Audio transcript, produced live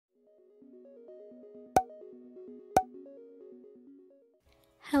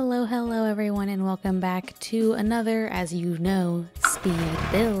Hello everyone, and welcome back to another, as you know, speed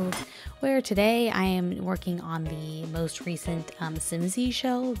build, where today I am working on the most recent Simsy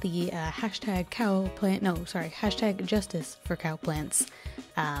shell, the hashtag Justiceforcowplants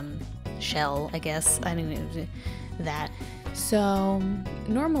shell, I guess. I knew that. So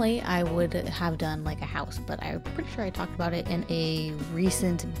normally I would have done like a house, but I'm pretty sure I talked about it in a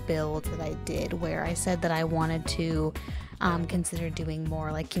recent build that I did where I said that I wanted to consider doing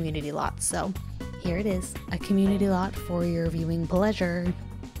more like community lots. So here it is, a community lot for your viewing pleasure.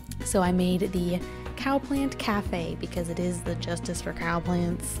 So I made the Cowplant Cafe because it is the Justice for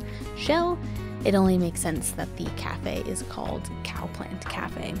Cowplants shell. It only makes sense that the cafe is called Cowplant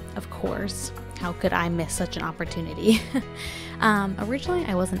Cafe, of course. How could I miss such an opportunity? Originally,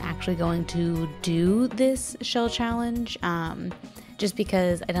 I wasn't actually going to do this shell challenge, just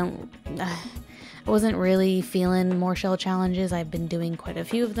because I wasn't really feeling more shell challenges. I've been doing quite a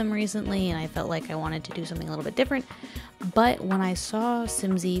few of them recently, and I felt like I wanted to do something a little bit different. But when I saw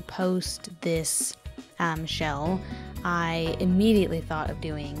Simsy post this shell, I immediately thought of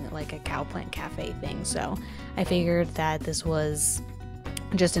doing like a Cowplant Cafe thing. So I figured that this was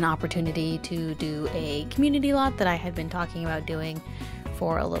just an opportunity to do a community lot that I had been talking about doing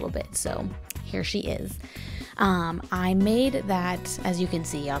for a little bit. So here she is. I made that, as you can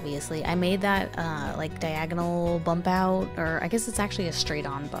see, obviously, I made that like diagonal bump out, or I guess it's actually a straight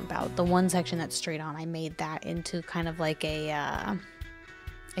on bump out. The one section that's straight on, I made that into kind of like a, I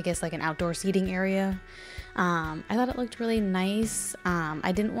guess like an outdoor seating area. I thought it looked really nice.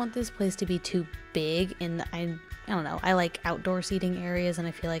 I didn't want this place to be too big, and I don't know, I like outdoor seating areas, and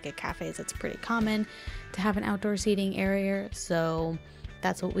I feel like at cafes it's pretty common to have an outdoor seating area, so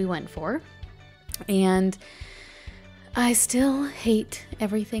that's what we went for. And I still hate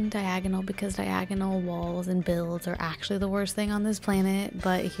everything diagonal because diagonal walls and builds are actually the worst thing on this planet,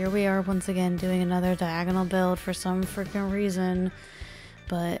 but here we are once again doing another diagonal build for some freaking reason.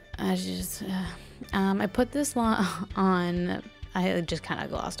 But I just I put this lot on, I just kind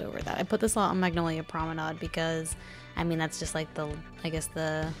of glossed over that. I put this lot on Magnolia Promenade because, I mean, that's just like the, I guess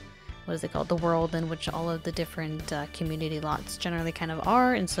the, what is it called? The world in which all of the different community lots generally kind of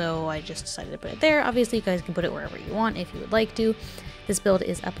are. And so I just decided to put it there. Obviously, you guys can put it wherever you want if you would like to. This build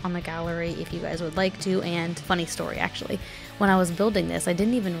is up on the gallery if you guys would like to. And funny story, actually, when I was building this, I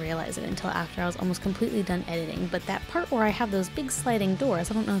didn't even realize it until after I was almost completely done editing. But that part where I have those big sliding doors,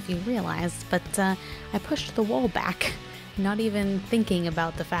 I don't know if you realized, but I pushed the wall back, not even thinking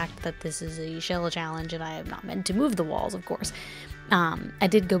about the fact that this is a shell challenge and I am not meant to move the walls, of course. I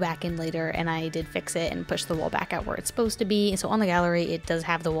did go back in later and I did fix it and push the wall back out where it's supposed to be. So on the gallery, it does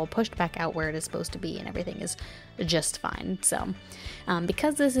have the wall pushed back out where it is supposed to be, and everything is just fine. So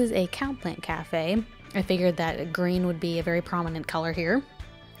because this is a Cowplant Cafe, I figured that green would be a very prominent color here.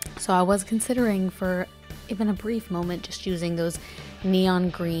 So I was considering for even a brief moment just using those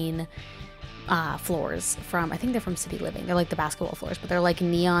neon green floors from, I think they're from City Living. They're like the basketball floors, but they're like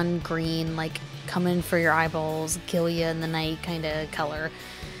neon green, like coming for your eyeballs, kill you in the night kind of color.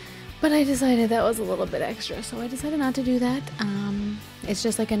 But I decided that was a little bit extra, so I decided not to do that. It's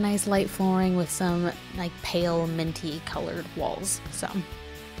just like a nice light flooring with some like pale minty colored walls. So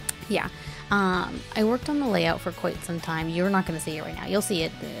yeah, I worked on the layout for quite some time. You're not going to see it right now. You'll see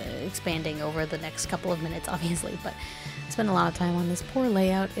it expanding over the next couple of minutes, obviously, but I spent a lot of time on this poor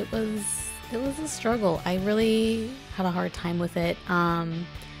layout. It was a struggle. I really had a hard time with it. I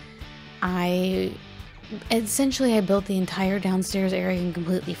built the entire downstairs area and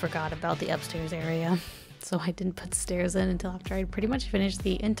completely forgot about the upstairs area. So I didn't put stairs in until after I'd pretty much finished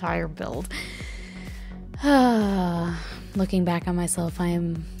the entire build. Looking back on myself,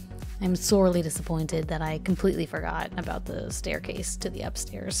 I'm sorely disappointed that I completely forgot about the staircase to the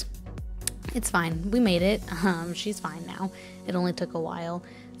upstairs. It's fine. We made it. She's fine now. It only took a while.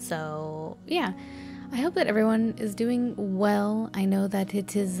 So yeah, I hope that everyone is doing well. I know that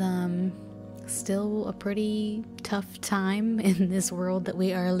it is still a pretty tough time in this world that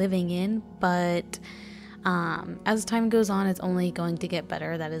we are living in, but as time goes on, it's only going to get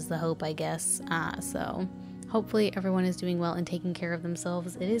better. That is the hope, I guess. So hopefully everyone is doing well and taking care of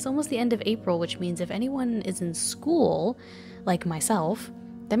themselves. It is almost the end of April, which means if anyone is in school, like myself,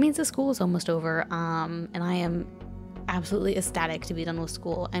 that means the school is almost over, and I am absolutely ecstatic to be done with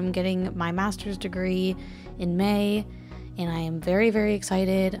school. I'm getting my master's degree in May, and I am very, very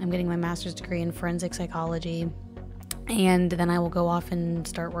excited. I'm getting my master's degree in forensic psychology, and then I will go off and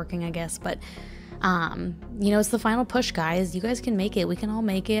start working, I guess. But you know, it's the final push, guys. You guys can make it. We can all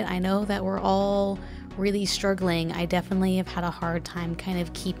make it. I know that we're all really struggling. I definitely have had a hard time kind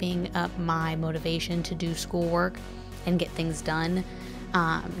of keeping up my motivation to do schoolwork and get things done.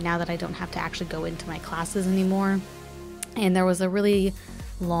 now that I don't have to actually go into my classes anymore. And there was a really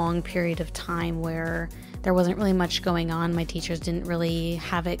long period of time where there wasn't really much going on. My teachers didn't really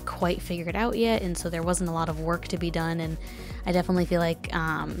have it quite figured out yet, and so there wasn't a lot of work to be done. And I definitely feel like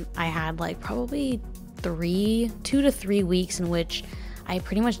I had like probably 2 to 3 weeks in which I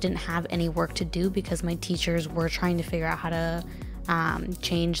pretty much didn't have any work to do because my teachers were trying to figure out how to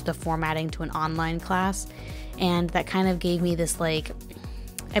change the formatting to an online class. And that kind of gave me this, like,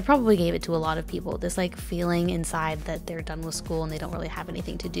 I probably gave it to a lot of people, this like feeling inside that they're done with school and they don't really have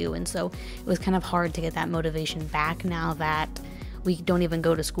anything to do. And so it was kind of hard to get that motivation back now that we don't even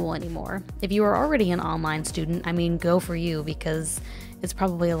go to school anymore. If you are already an online student, I mean, go for you, because it's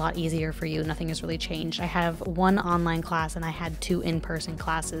probably a lot easier for you. Nothing has really changed. I have 1 online class and I had 2 in-person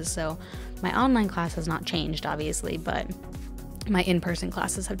classes. So my online class has not changed, obviously, but my in-person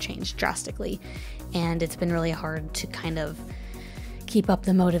classes have changed drastically. And it's been really hard to kind of keep up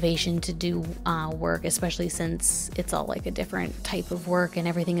the motivation to do work, especially since it's all like a different type of work and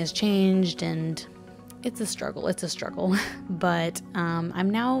everything has changed, and it's a struggle. But I'm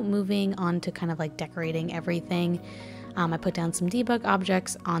now moving on to kind of like decorating everything. I put down some debug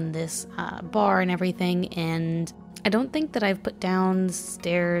objects on this bar and everything, and I don't think that I've put down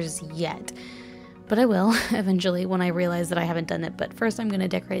stairs yet, but I will eventually when I realize that I haven't done it. But first I'm going to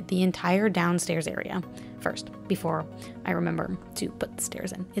decorate the entire downstairs area first before I remember to put the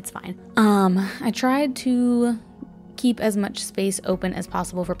stairs in. It's fine. I tried to keep as much space open as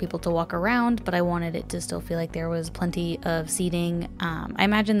possible for people to walk around, but I wanted it to still feel like there was plenty of seating. I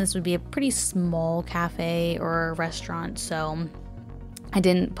imagine this would be a pretty small cafe or restaurant, so I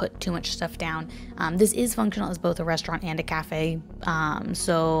didn't put too much stuff down. This is functional as both a restaurant and a cafe,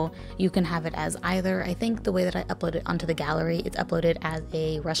 so you can have it as either. I think the way that I upload it onto the gallery, it's uploaded as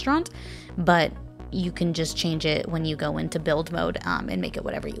a restaurant, but you can just change it when you go into build mode and make it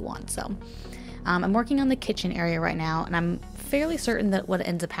whatever you want. So I'm working on the kitchen area right now, and I'm fairly certain that what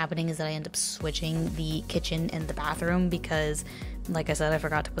ends up happening is that I end up switching the kitchen and the bathroom because, like I said, I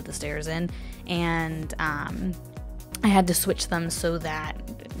forgot to put the stairs in, and I had to switch them so that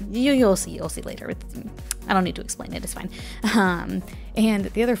you'll see later. I don't need to explain it, it's fine. And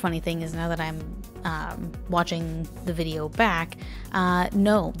the other funny thing is, now that I'm watching the video back,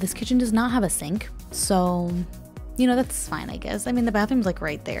 no, this kitchen does not have a sink, so that's fine, I guess. I mean, the bathroom's like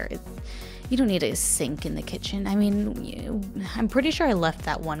right there. You don't need a sink in the kitchen. I mean, I'm pretty sure I left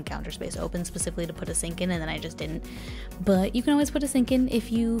that one counter space open specifically to put a sink in, and then I just didn't. But you can always put a sink in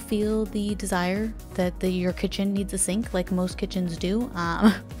if you feel the desire that your kitchen needs a sink, like most kitchens do.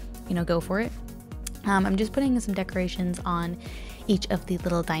 Go for it. I'm just putting some decorations on each of the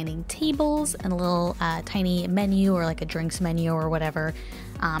little dining tables and a little tiny menu, or like a drinks menu or whatever,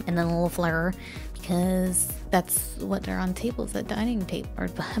 and then a little flower, because that's what are on tables at dining table, or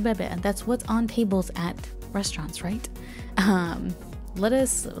that's what's on tables at restaurants, right? Let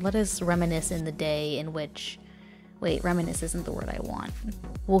us reminisce in the day in which, wait, reminisce isn't the word I want.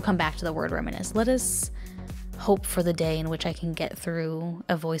 We'll come back to the word reminisce. Let us hope for the day in which I can get through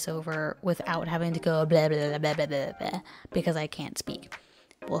a voiceover without having to go blah, blah, blah, blah, blah, blah, because I can't speak.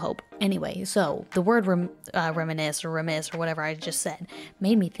 We'll hope. Anyway, so the word reminisce or remiss or whatever I just said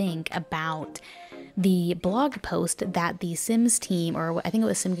made me think about the blog post that the Sims team, or I think it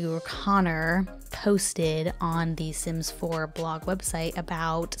was Sim Guru Connor, posted on the Sims 4 blog website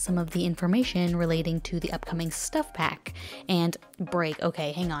about some of the information relating to the upcoming stuff pack and break.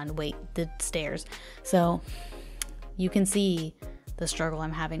 Okay, hang on, wait, the stairs. So you can see the struggle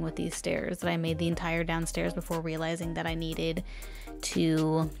I'm having with these stairs, that I made the entire downstairs before realizing that I needed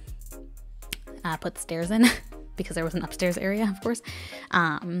to put the stairs in because there was an upstairs area, of course.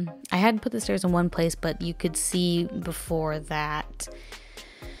 I had put the stairs in one place, but you could see before that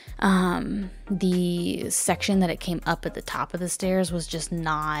the section that it came up at the top of the stairs was just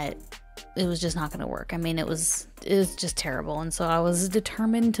not, it was just not going to work. I mean, it was just terrible. And so I was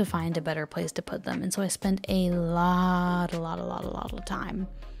determined to find a better place to put them. And so I spent a lot of time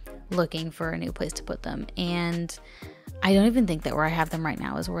looking for a new place to put them. And I don't even think that where I have them right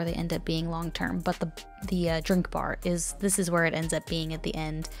now is where they end up being long term, but the drink bar is where it ends up being at the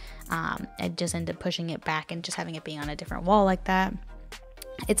end. I just end up pushing it back and just having it being on a different wall like that.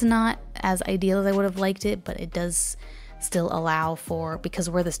 It's not as ideal as I would have liked it, but it does still allow for, because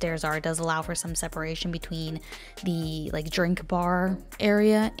where the stairs are, it does allow for some separation between the like drink bar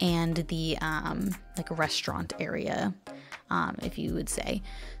area and the like restaurant area, if you would say.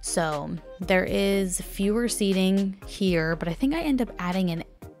 So there is fewer seating here, but I think I end up adding an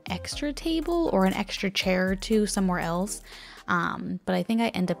extra table or an extra chair or two somewhere else. But I think I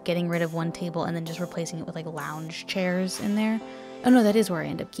end up getting rid of one table and then just replacing it with like lounge chairs in there. Oh no, that is where I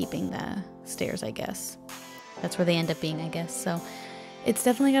end up keeping the stairs, I guess. That's where they end up being, I guess. So it's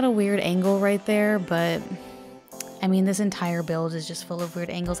definitely got a weird angle right there, but I mean, this entire build is just full of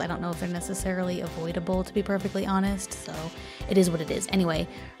weird angles. I don't know if they're necessarily avoidable, to be perfectly honest, so it is what it is. Anyway,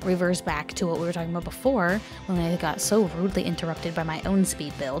 reverse back to what we were talking about before, when I got so rudely interrupted by my own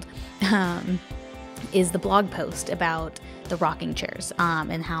speed build, is the blog post about the rocking chairs,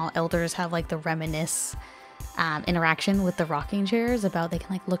 and how elders have like the reminisce interaction with the rocking chairs, about they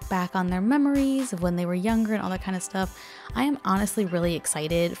can like look back on their memories of when they were younger and all that kind of stuff. I am honestly really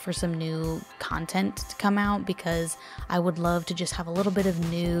excited for some new content to come out, because I would love to just have a little bit of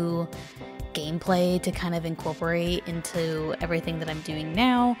new gameplay to kind of incorporate into everything that I'm doing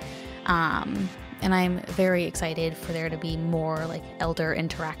now. And I'm very excited for there to be more like elder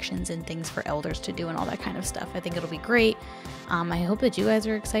interactions and things for elders to do and all that kind of stuff. I think it'll be great. I hope that you guys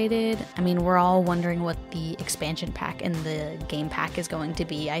are excited. I mean, we're all wondering what the expansion pack and the game pack is going to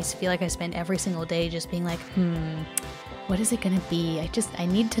be. I feel like I spend every single day just being like, what is it going to be? I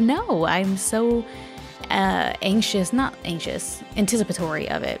need to know. I'm so anticipatory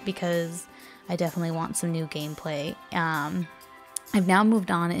of it, because I definitely want some new gameplay. I've now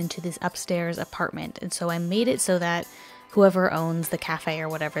moved on into this upstairs apartment, and so I made it so that whoever owns the cafe or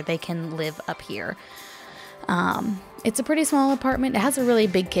whatever, they can live up here. It's a pretty small apartment. It has a really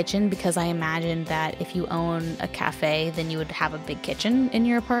big kitchen, because I imagined that if you own a cafe, then you would have a big kitchen in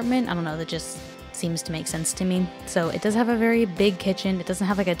your apartment. I don't know, that just seems to make sense to me. So it does have a very big kitchen. It doesn't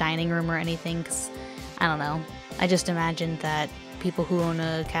have like a dining room or anything, because I don't know. I just imagined that people who own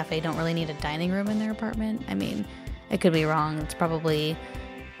a cafe don't really need a dining room in their apartment. I mean, I could be wrong. It's probably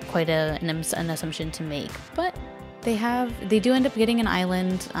quite an assumption to make, but they do end up getting an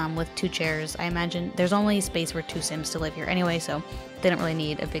island with 2 chairs. I imagine there's only space for 2 Sims to live here anyway, so they don't really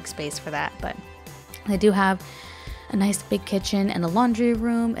need a big space for that, but they do have a nice big kitchen and a laundry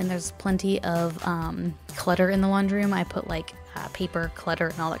room, and there's plenty of clutter in the laundry room. I put like paper clutter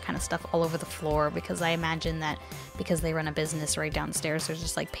and all that kind of stuff all over the floor, because I imagine that because they run a business right downstairs, there's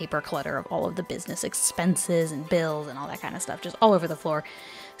just like paper clutter of all of the business expenses and bills and all that kind of stuff just all over the floor.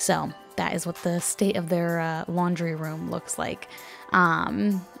 So that is what the state of their laundry room looks like.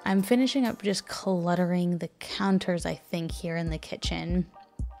 I'm finishing up just cluttering the counters, I think, here in the kitchen,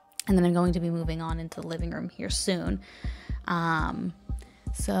 and then I'm going to be moving on into the living room here soon.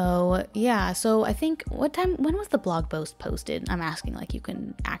 So yeah, so I think when was the blog post posted? I'm asking like you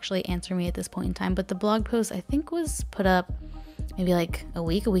can actually answer me at this point in time, but the blog post I think was put up maybe like a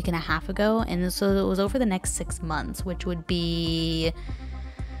week and a half ago, and so it was over the next 6 months, which would be,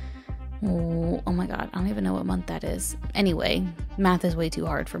 oh my god, I don't even know what month that is. Anyway, math is way too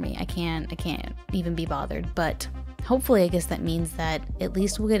hard for me. I can't even be bothered, but hopefully I guess that means that at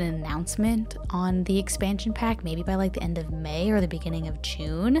least we'll get an announcement on the expansion pack, maybe by like the end of May or the beginning of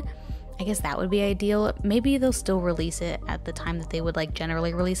June. I guess that would be ideal. Maybe they'll still release it at the time that they would like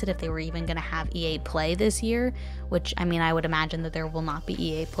generally release it, if they were even going to have EA Play this year, which I mean, I would imagine that there will not be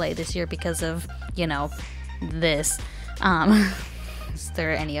EA Play this year because of, you know, this. Is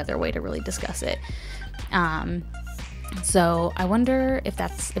there any other way to really discuss it? So I wonder if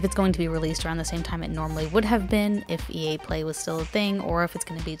it's going to be released around the same time it normally would have been if EA Play was still a thing, or if it's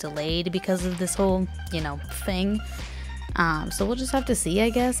going to be delayed because of this whole, you know, thing. So we'll just have to see, I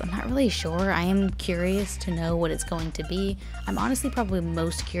guess. I'm not really sure. I am curious to know what it's going to be. I'm honestly probably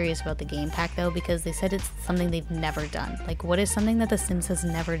most curious about the game pack though, because they said it's something they've never done. Like, what is something that The Sims has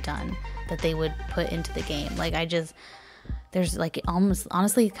never done that they would put into the game? Like, there's like almost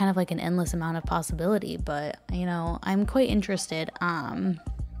honestly kind of like an endless amount of possibility, but you know, I'm quite interested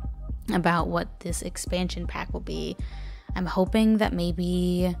about what this expansion pack will be. I'm hoping that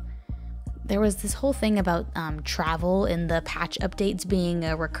maybe there was this whole thing about travel in the patch updates being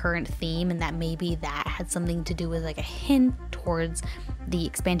a recurrent theme, and that maybe that had something to do with like a hint towards the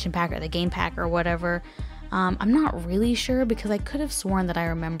expansion pack or the game pack or whatever. I'm not really sure, because I could have sworn that I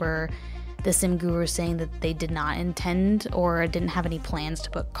remember the Sim Guru saying that they did not intend or didn't have any plans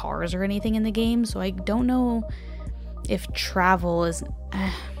to put cars or anything in the game. So I don't know if travel is,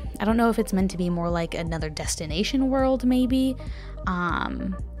 I don't know if it's meant to be more like another destination world maybe.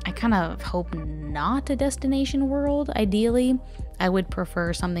 I kind of hope not a destination world. Ideally, I would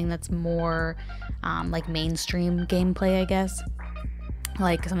prefer something that's more like mainstream gameplay, I guess.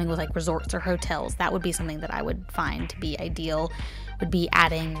 like something with like resorts or hotels. That would be something that I would find to be ideal, would be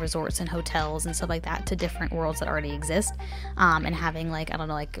adding resorts and hotels and stuff like that to different worlds that already exist, and having like, I don't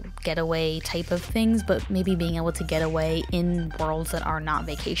know, like getaway type of things, but maybe being able to get away in worlds that are not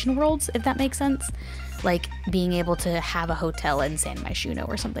vacation worlds, if that makes sense. Like being able to have a hotel in San Myshuno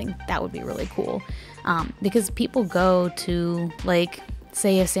or something. That would be really cool, because people go to, like,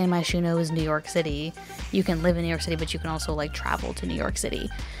 say if San Myshuno is New York City, you can live in New York City, but you can also like travel to New York City.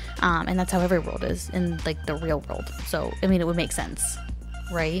 And that's how every world is in like the real world. So, I mean, it would make sense,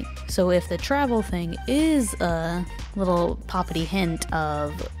 right? So if the travel thing is a little poppity hint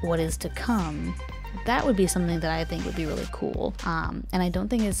of what is to come, that would be something that I think would be really cool. And I don't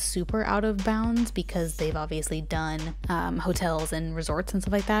think it's super out of bounds because they've obviously done hotels and resorts and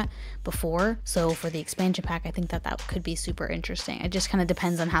stuff like that before. So for the expansion pack, I think that that could be super interesting. It just kind of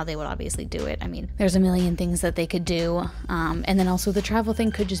depends on how they would obviously do it. I mean, there's a million things that they could do. And then also the travel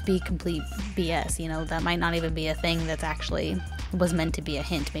thing could just be complete BS. You know, that might not even be a thing that's actually was meant to be a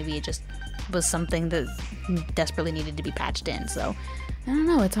hint. Maybe it just was something that desperately needed to be patched in. So I don't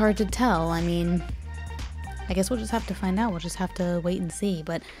know. It's hard to tell. I mean, I guess we'll just have to find out. We'll just have to wait and see.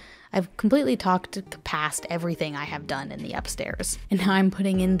 But I've completely talked past everything I have done in the upstairs. And now I'm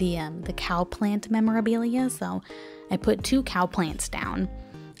putting in the Cowplant memorabilia. So I put 2 Cowplants down.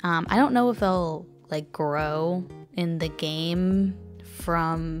 I don't know if they'll like grow in the game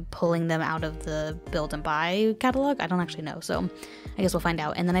from pulling them out of the build and buy catalog. I don't actually know, so I guess we'll find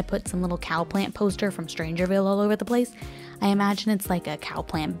out. And then I put some little Cowplant poster from Strangerville all over the place. I imagine it's like a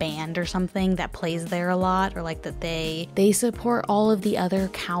Cowplant band or something that plays there a lot, or like that they support all of the other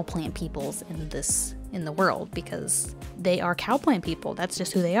Cowplant peoples in the world because they are Cowplant people. That's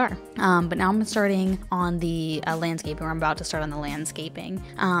just who they are. But now I'm starting on the landscaping, or I'm about to start on the landscaping.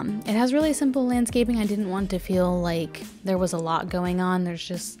 It has really simple landscaping. I didn't want to feel like there was a lot going on. There's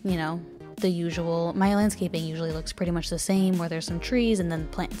just, you know, the usual. My landscaping usually looks pretty much the same, where there's some trees and then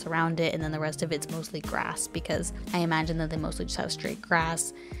plants around it, and then the rest of it's mostly grass, because I imagine that they mostly just have straight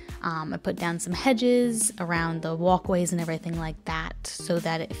grass. I put down some hedges around the walkways and everything like that so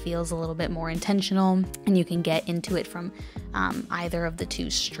that it feels a little bit more intentional and you can get into it from either of the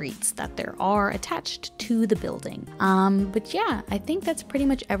 2 streets that there are attached to the building. But yeah, I think that's pretty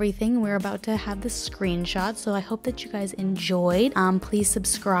much everything. We're about to have this screenshot, so I hope that you guys enjoyed. Please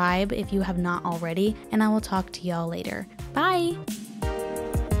subscribe if you have not already, and I will talk to y'all later. Bye!